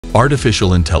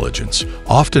Artificial intelligence,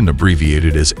 often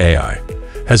abbreviated as AI,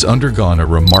 has undergone a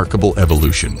remarkable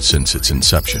evolution since its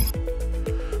inception.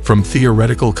 From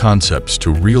theoretical concepts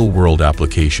to real-world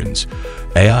applications,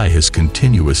 AI has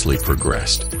continuously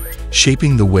progressed,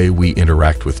 shaping the way we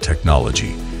interact with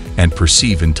technology and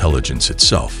perceive intelligence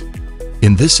itself.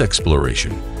 In this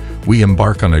exploration, we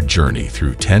embark on a journey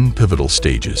through 10 pivotal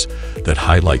stages that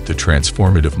highlight the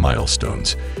transformative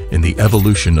milestones in the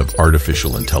evolution of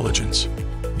artificial intelligence.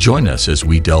 Join us as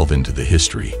we delve into the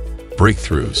history,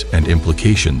 breakthroughs, and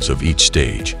implications of each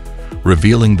stage,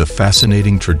 revealing the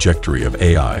fascinating trajectory of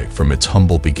AI from its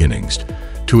humble beginnings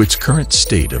to its current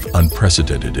state of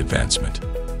unprecedented advancement.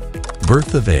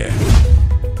 Birth of AI.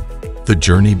 The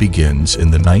journey begins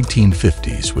in the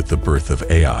 1950s with the birth of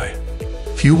AI.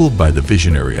 Fueled by the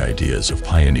visionary ideas of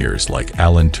pioneers like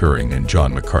Alan Turing and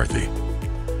John McCarthy.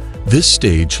 This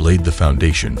stage laid the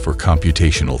foundation for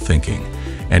computational thinking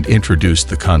and introduced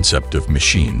the concept of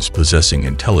machines possessing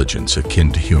intelligence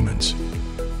akin to humans.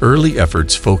 Early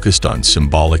efforts focused on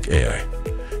symbolic AI,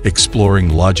 exploring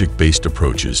logic-based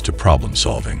approaches to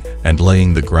problem-solving and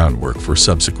laying the groundwork for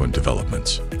subsequent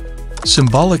developments.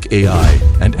 Symbolic AI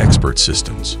and expert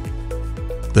systems.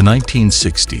 The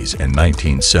 1960s and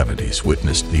 1970s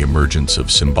witnessed the emergence of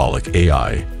symbolic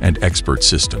AI and expert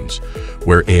systems,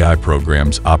 where AI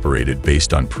programs operated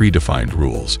based on predefined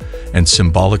rules and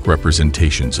symbolic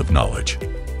representations of knowledge.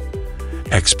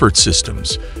 Expert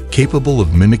systems, capable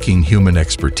of mimicking human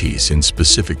expertise in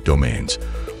specific domains,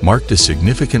 marked a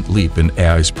significant leap in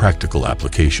AI's practical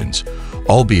applications,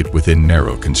 albeit within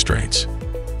narrow constraints.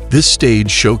 This stage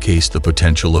showcased the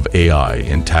potential of AI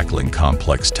in tackling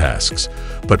complex tasks,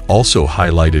 but also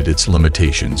highlighted its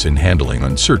limitations in handling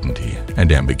uncertainty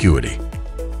and ambiguity.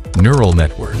 Neural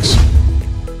networks.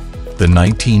 The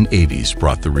 1980s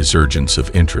brought the resurgence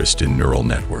of interest in neural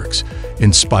networks,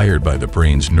 inspired by the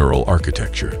brain's neural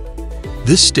architecture.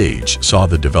 This stage saw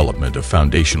the development of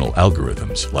foundational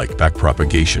algorithms like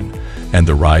backpropagation and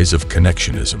the rise of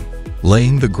connectionism,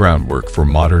 laying the groundwork for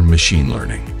modern machine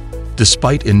learning.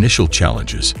 Despite initial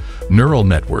challenges, neural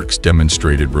networks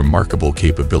demonstrated remarkable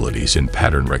capabilities in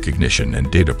pattern recognition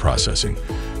and data processing,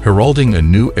 heralding a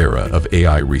new era of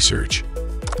AI research.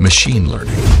 Machine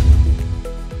learning.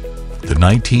 The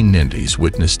 1990s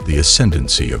witnessed the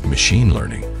ascendancy of machine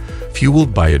learning,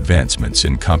 fueled by advancements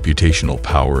in computational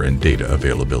power and data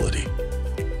availability.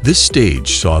 This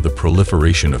stage saw the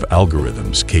proliferation of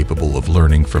algorithms capable of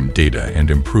learning from data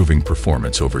and improving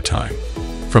performance over time.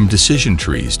 From decision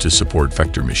trees to support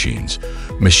vector machines,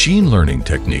 machine learning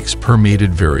techniques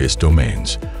permeated various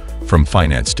domains, from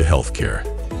finance to healthcare,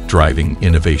 driving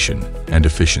innovation and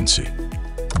efficiency.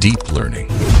 Deep learning.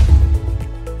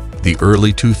 The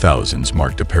early 2000s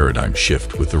marked a paradigm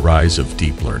shift with the rise of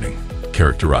deep learning,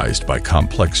 characterized by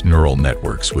complex neural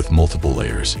networks with multiple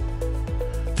layers.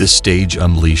 This stage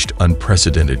unleashed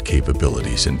unprecedented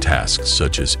capabilities in tasks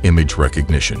such as image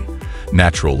recognition,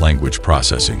 natural language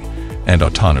processing, and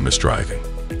autonomous driving.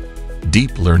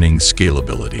 Deep learning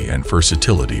scalability and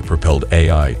versatility propelled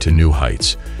AI to new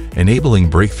heights, enabling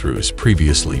breakthroughs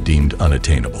previously deemed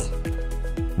unattainable.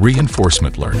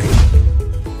 Reinforcement learning.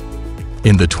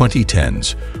 In the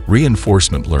 2010s,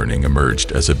 reinforcement learning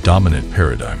emerged as a dominant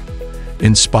paradigm,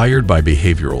 inspired by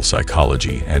behavioral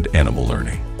psychology and animal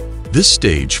learning. This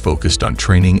stage focused on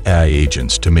training AI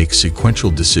agents to make sequential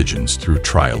decisions through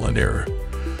trial and error,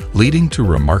 leading to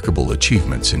remarkable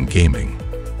achievements in gaming,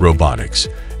 robotics,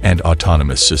 and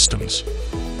autonomous systems.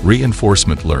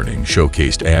 Reinforcement learning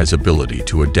showcased AI's ability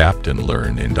to adapt and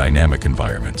learn in dynamic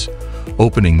environments,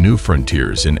 opening new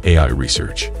frontiers in AI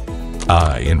research.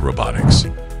 AI in robotics.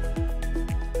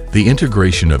 The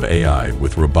integration of AI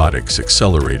with robotics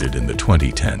accelerated in the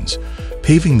 2010s,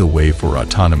 paving the way for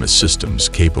autonomous systems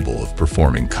capable of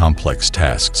performing complex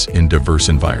tasks in diverse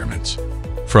environments.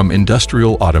 From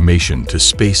industrial automation to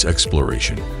space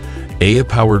exploration,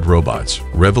 AI-powered robots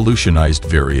revolutionized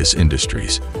various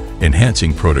industries,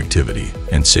 enhancing productivity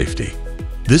and safety.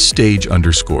 This stage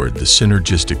underscored the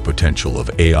synergistic potential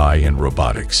of AI and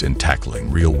robotics in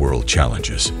tackling real-world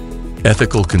challenges.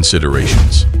 Ethical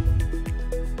considerations.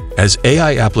 As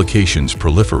AI applications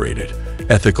proliferated,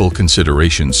 ethical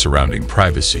considerations surrounding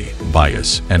privacy,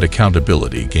 bias, and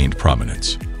accountability gained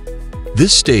prominence.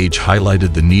 This stage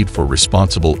highlighted the need for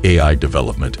responsible AI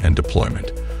development and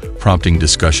deployment, prompting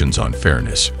discussions on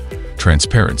fairness,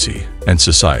 transparency, and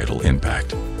societal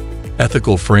impact.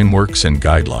 Ethical frameworks and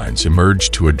guidelines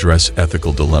emerged to address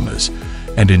ethical dilemmas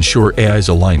and ensure AI's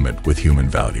alignment with human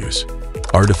values.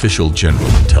 Artificial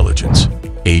General Intelligence,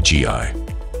 AGI.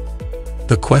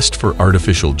 The quest for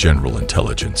artificial general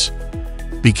intelligence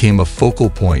became a focal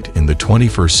point in the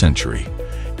 21st century,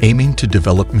 aiming to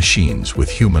develop machines with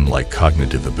human-like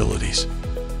cognitive abilities.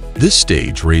 This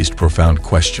stage raised profound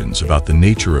questions about the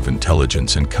nature of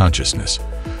intelligence and consciousness,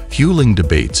 fueling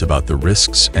debates about the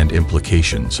risks and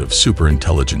implications of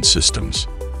superintelligent systems.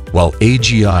 While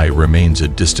AGI remains a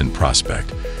distant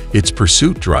prospect, its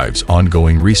pursuit drives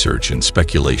ongoing research and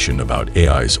speculation about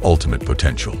AI's ultimate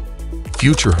potential.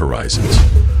 Future horizons.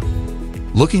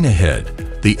 Looking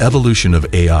ahead, the evolution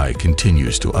of AI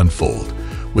continues to unfold,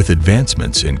 with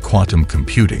advancements in quantum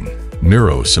computing,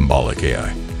 neuro-symbolic AI,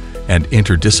 and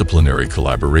interdisciplinary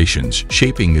collaborations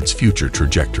shaping its future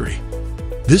trajectory.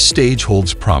 This stage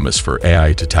holds promise for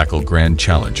AI to tackle grand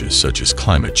challenges such as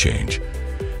climate change,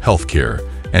 healthcare,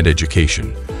 and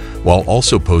education, while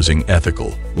also posing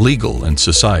ethical, legal, and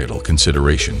societal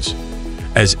considerations.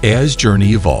 As AI's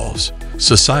journey evolves,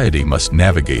 society must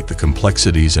navigate the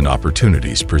complexities and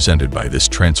opportunities presented by this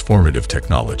transformative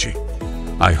technology.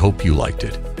 I hope you liked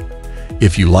it.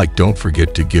 If you liked, don't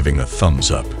forget to giving a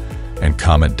thumbs up and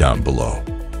comment down below.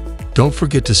 Don't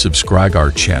forget to subscribe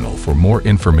our channel for more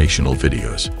informational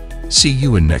videos. See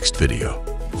you in next video.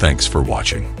 Thanks for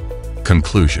watching.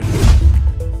 Conclusion.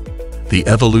 The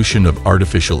evolution of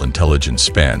artificial intelligence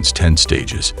spans 10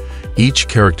 stages, each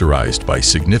characterized by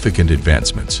significant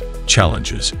advancements,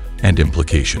 challenges, and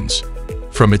implications.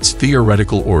 From its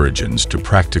theoretical origins to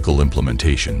practical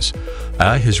implementations,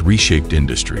 AI has reshaped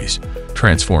industries,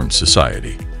 transformed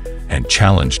society, and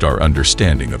challenged our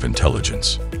understanding of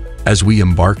intelligence. As we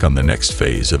embark on the next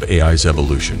phase of AI's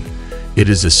evolution, it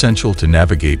is essential to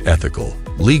navigate ethical,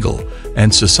 legal,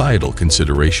 and societal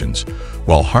considerations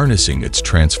while harnessing its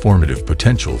transformative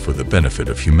potential for the benefit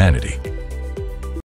of humanity.